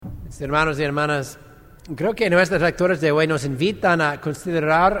Hermanos y hermanas, creo que nuestras lecturas de hoy nos invitan a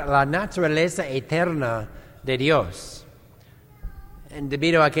considerar la naturaleza eterna de Dios.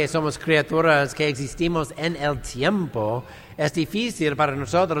 Debido a que somos criaturas que existimos en el tiempo, es difícil para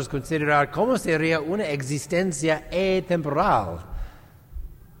nosotros considerar cómo sería una existencia atemporal.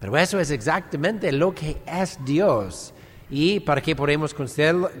 Pero eso es exactamente lo que es Dios. Y para que podamos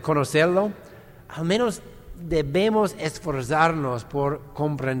conocerlo, al menos debemos esforzarnos por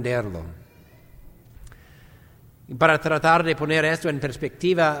comprenderlo. Y para tratar de poner esto en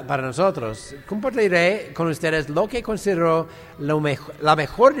perspectiva para nosotros, compartiré con ustedes lo que considero la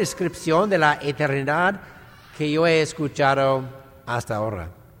mejor descripción de la eternidad que yo he escuchado hasta ahora.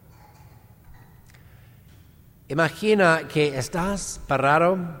 Imagina que estás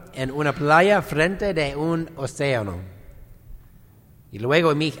parado en una playa frente de un océano. Y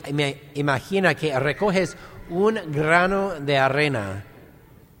luego imagina que recoges un grano de arena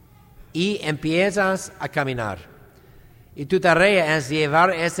y empiezas a caminar. Y tu tarea es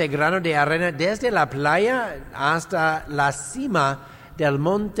llevar ese grano de arena desde la playa hasta la cima del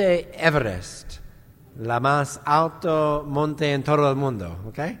monte Everest, la más alto monte en todo el mundo,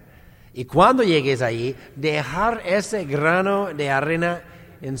 ¿ok? Y cuando llegues ahí, dejar ese grano de arena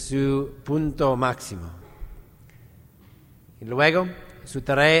en su punto máximo. Y luego, tu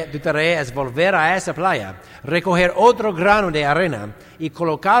tarea es volver a esa playa, recoger otro grano de arena y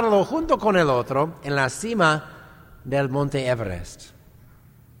colocarlo junto con el otro en la cima del monte Everest.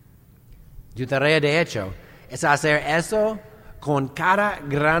 Tu tarea, de hecho, es hacer eso con cada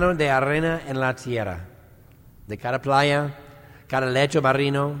grano de arena en la tierra, de cada playa, cada lecho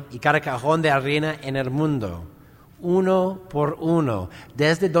marino y cada cajón de arena en el mundo, uno por uno,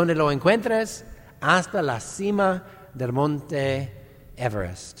 desde donde lo encuentres hasta la cima del monte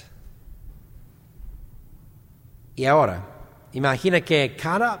Everest. Y ahora, imagina que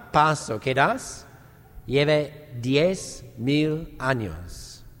cada paso que das lleve 10,000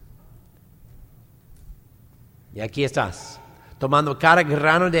 años. Y aquí estás, tomando cada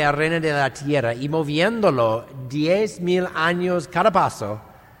grano de arena de la tierra y moviéndolo 10,000 años cada paso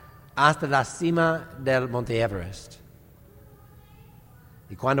hasta la cima del monte Everest.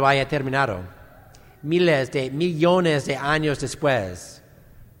 Y cuando haya terminado, miles de millones de años después,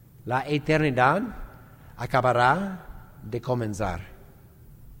 la eternidad acabará de comenzar.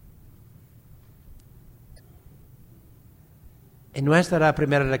 En nuestra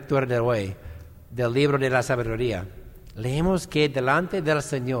primera lectura de hoy, del libro de la sabiduría, leemos que delante del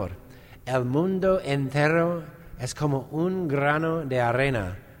Señor, el mundo entero es como un grano de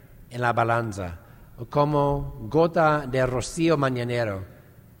arena en la balanza, o como gota de rocío mañanero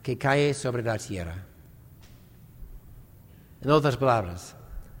que cae sobre la tierra. En otras palabras,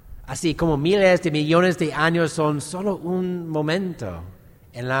 así como miles de millones de años son solo un momento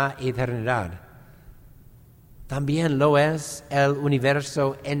en la eternidad, también lo es el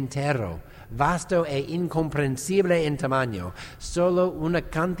universo entero, vasto e incomprensible en tamaño, solo una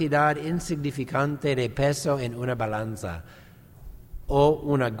cantidad insignificante de peso en una balanza, o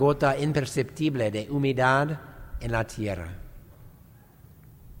una gota imperceptible de humedad en la tierra.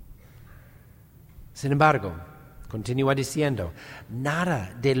 Sin embargo, continúa diciendo,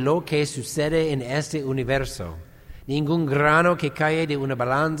 nada de lo que sucede en este universo, ningún grano que cae de una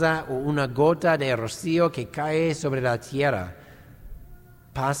balanza o una gota de rocío que cae sobre la tierra,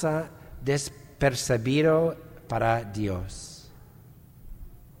 pasa despercibido para Dios.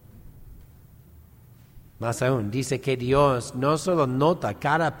 Más aún, dice que Dios no solo nota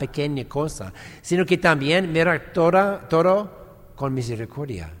cada pequeña cosa, sino que también mira todo con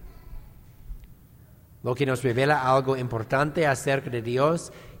misericordia. Lo que nos revela algo importante acerca de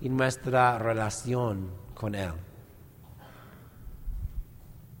Dios y nuestra relación con Él.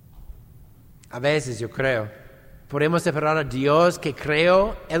 A veces, yo creo, podemos separar a Dios que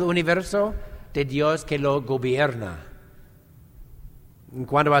creó el universo de Dios que lo gobierna.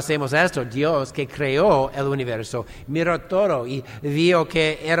 Cuando hacemos esto, Dios que creó el universo miró todo y vio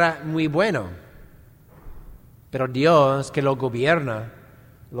que era muy bueno. Pero Dios que lo gobierna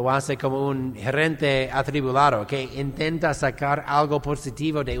lo hace como un gerente atribulado que intenta sacar algo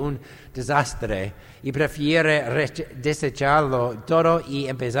positivo de un desastre y prefiere desecharlo todo y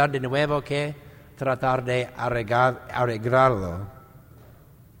empezar de nuevo que tratar de arreglarlo.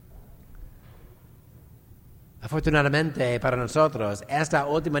 Afortunadamente para nosotros, esta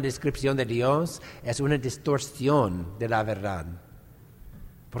última descripción de Dios es una distorsión de la verdad.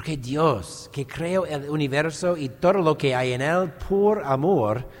 Porque Dios, que creó el universo y todo lo que hay en él por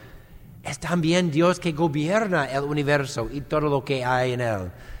amor, es también Dios que gobierna el universo y todo lo que hay en él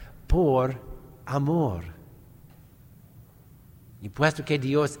por amor. Y puesto que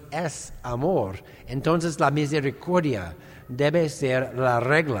Dios es amor, entonces la misericordia debe ser la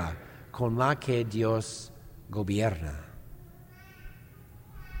regla con la que Dios gobierna.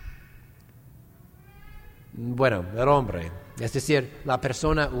 Bueno, el hombre, es decir, la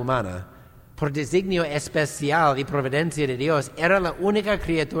persona humana, por designio especial y providencia de Dios, era la única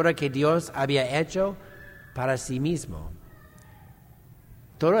criatura que Dios había hecho para sí mismo.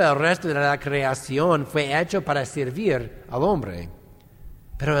 Todo el resto de la creación fue hecho para servir al hombre.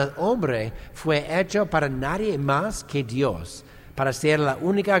 Pero el hombre fue hecho para nadie más que Dios, para ser la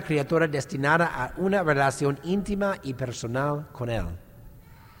única criatura destinada a una relación íntima y personal con Él.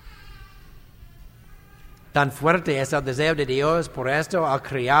 Tan fuerte es el deseo de Dios por esto al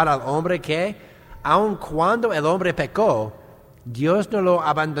crear al hombre que, aun cuando el hombre pecó, Dios no lo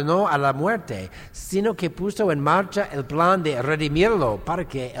abandonó a la muerte, sino que puso en marcha el plan de redimirlo para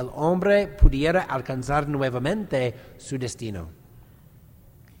que el hombre pudiera alcanzar nuevamente su destino.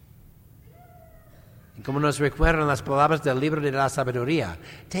 Y como nos recuerdan las palabras del libro de la sabiduría,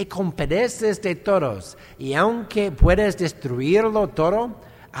 te compadeces de todos, y aunque puedes destruirlo todo,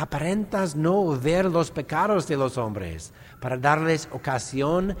 aparentas no ver los pecados de los hombres para darles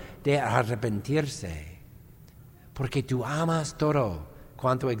ocasión de arrepentirse. Porque tú amas todo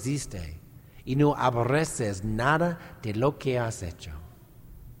cuanto existe y no aborreces nada de lo que has hecho.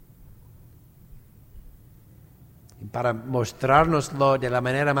 Y para mostrárnoslo de la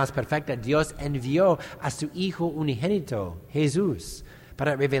manera más perfecta, Dios envió a su Hijo unigénito, Jesús,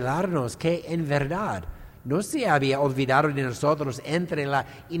 para revelarnos que en verdad no se había olvidado de nosotros entre la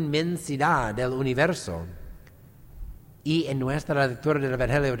inmensidad del universo. Y en nuestra lectura del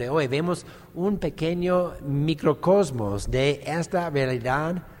Evangelio de hoy vemos un pequeño microcosmos de esta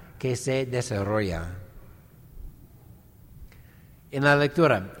realidad que se desarrolla. En la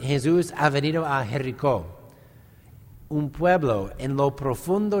lectura, Jesús ha venido a Jericó, un pueblo en lo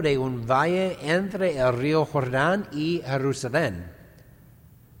profundo de un valle entre el río Jordán y Jerusalén.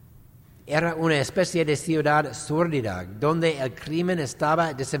 Era una especie de ciudad sórdida, donde el crimen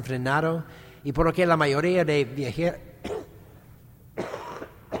estaba desenfrenado y por lo que la mayoría de viajeros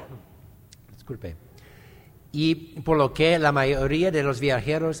y por lo que la mayoría de los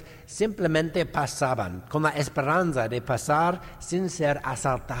viajeros simplemente pasaban con la esperanza de pasar sin ser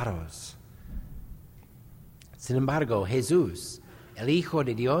asaltados. Sin embargo, Jesús, el Hijo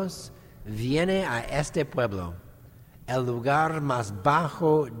de Dios, viene a este pueblo, el lugar más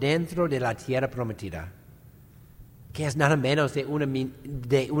bajo dentro de la tierra prometida, que es nada menos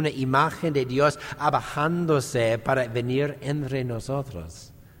de una imagen de Dios abajándose para venir entre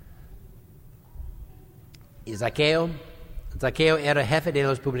nosotros. Y Zaqueo era jefe de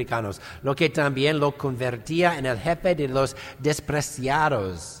los publicanos, lo que también lo convertía en el jefe de los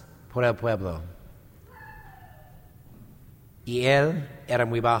despreciados por el pueblo. Y él era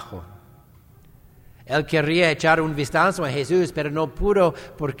muy bajo. Él quería echar un vistazo a Jesús, pero no pudo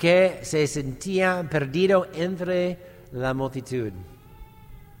porque se sentía perdido entre la multitud.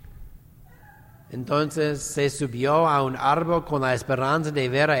 Entonces se subió a un árbol con la esperanza de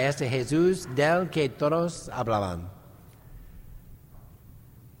ver a este Jesús del que todos hablaban.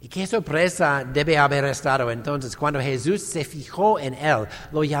 Y qué sorpresa debe haber estado entonces cuando Jesús se fijó en él,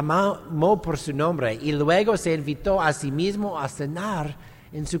 lo llamó por su nombre y luego se invitó a sí mismo a cenar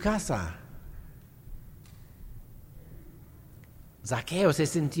en su casa. Zaqueo se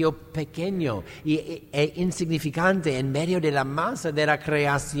sintió pequeño e insignificante en medio de la masa de la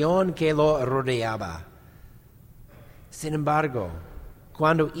creación que lo rodeaba. Sin embargo,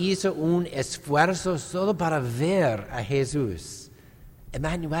 cuando hizo un esfuerzo solo para ver a Jesús,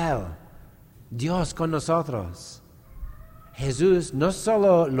 Emmanuel, Dios con nosotros, Jesús no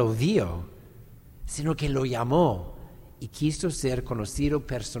solo lo vio, sino que lo llamó y quiso ser conocido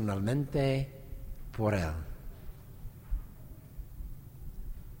personalmente por él.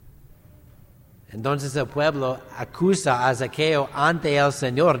 Entonces el pueblo acusa a Zaqueo ante el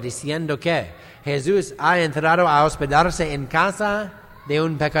Señor diciendo que Jesús ha entrado a hospedarse en casa de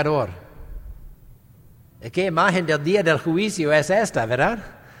un pecador. ¿Qué imagen del día del juicio es esta, verdad?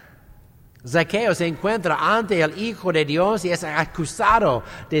 Zaqueo se encuentra ante el Hijo de Dios y es acusado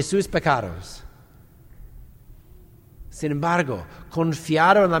de sus pecados. Sin embargo,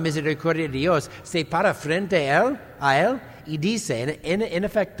 confiado en la misericordia de Dios, se para frente a él y dice, en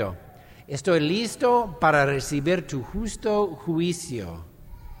efecto, estoy listo para recibir tu justo juicio.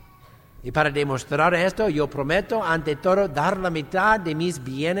 Y para demostrar esto, yo prometo ante todo dar la mitad de mis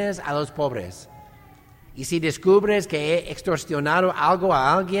bienes a los pobres. Y si descubres que he extorsionado algo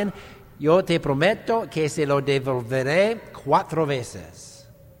a alguien, yo te prometo que se lo devolveré 4 veces.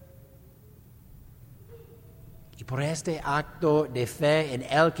 Y por este acto de fe en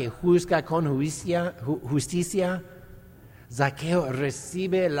el que juzga con justicia, Zaqueo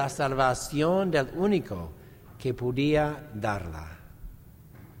recibe la salvación del único que podía darla.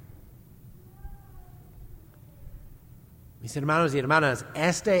 Mis hermanos y hermanas,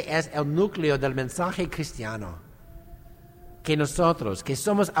 este es el núcleo del mensaje cristiano. Que nosotros, que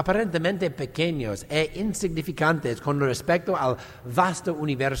somos aparentemente pequeños e insignificantes con respecto al vasto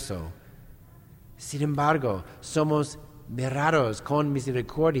universo, sin embargo, somos mirados con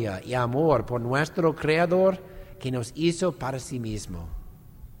misericordia y amor por nuestro Creador que nos hizo para sí mismo.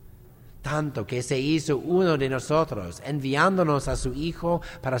 Tanto que se hizo uno de nosotros, enviándonos a su Hijo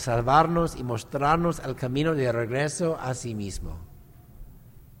para salvarnos y mostrarnos el camino de regreso a sí mismo.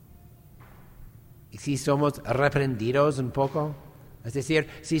 Y si somos reprendidos un poco, es decir,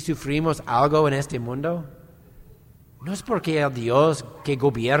 si sufrimos algo en este mundo, no es porque el Dios que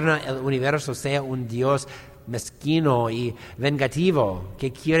gobierna el universo sea un Dios mezquino y vengativo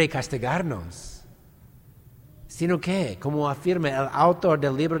que quiere castigarnos, sino que, como afirma el autor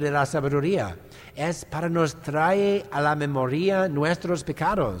del libro de la sabiduría, es para nos traer a la memoria nuestros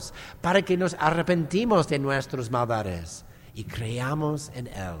pecados, para que nos arrepentimos de nuestras maldades y creamos en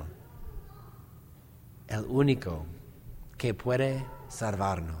Él, el único que puede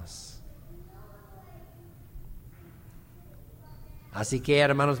salvarnos. Así que,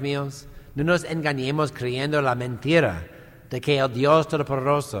 hermanos míos, no nos engañemos creyendo la mentira de que el Dios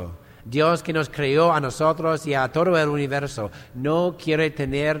Todopoderoso, Dios que nos creó a nosotros y a todo el universo, no quiere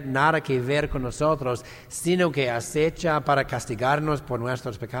tener nada que ver con nosotros, sino que acecha para castigarnos por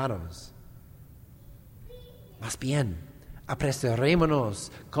nuestros pecados. Más bien,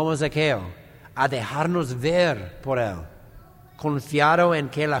 apresurémonos como Zaqueo a dejarnos ver por Él, confiado en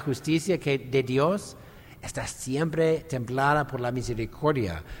que la justicia de Dios está siempre templada por la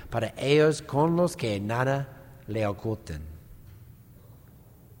misericordia para ellos con los que nada le oculten.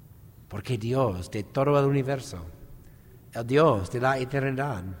 Porque Dios de todo el universo, el Dios de la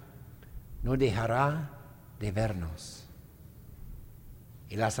eternidad, no dejará de vernos.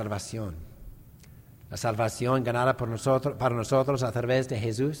 Y la salvación ganada para nosotros a través de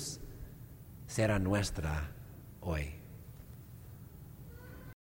Jesús, será nuestra hoy.